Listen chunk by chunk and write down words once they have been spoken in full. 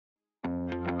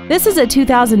This is a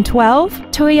 2012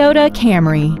 Toyota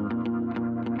Camry.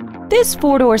 This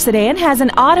four-door sedan has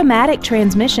an automatic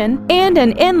transmission and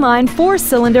an inline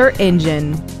four-cylinder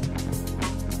engine.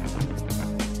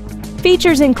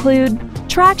 Features include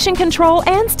traction control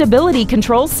and stability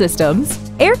control systems,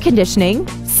 air conditioning,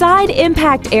 side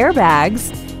impact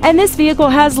airbags, and this vehicle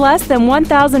has less than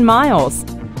 1,000 miles.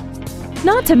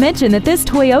 Not to mention that this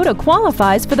Toyota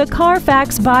qualifies for the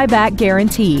Carfax buyback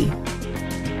guarantee.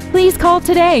 Please call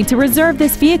today to reserve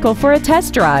this vehicle for a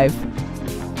test drive.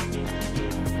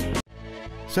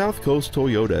 South Coast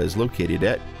Toyota is located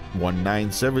at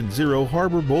 1970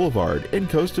 Harbor Boulevard in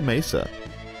Costa Mesa.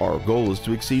 Our goal is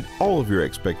to exceed all of your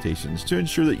expectations to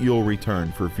ensure that you'll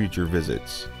return for future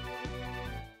visits.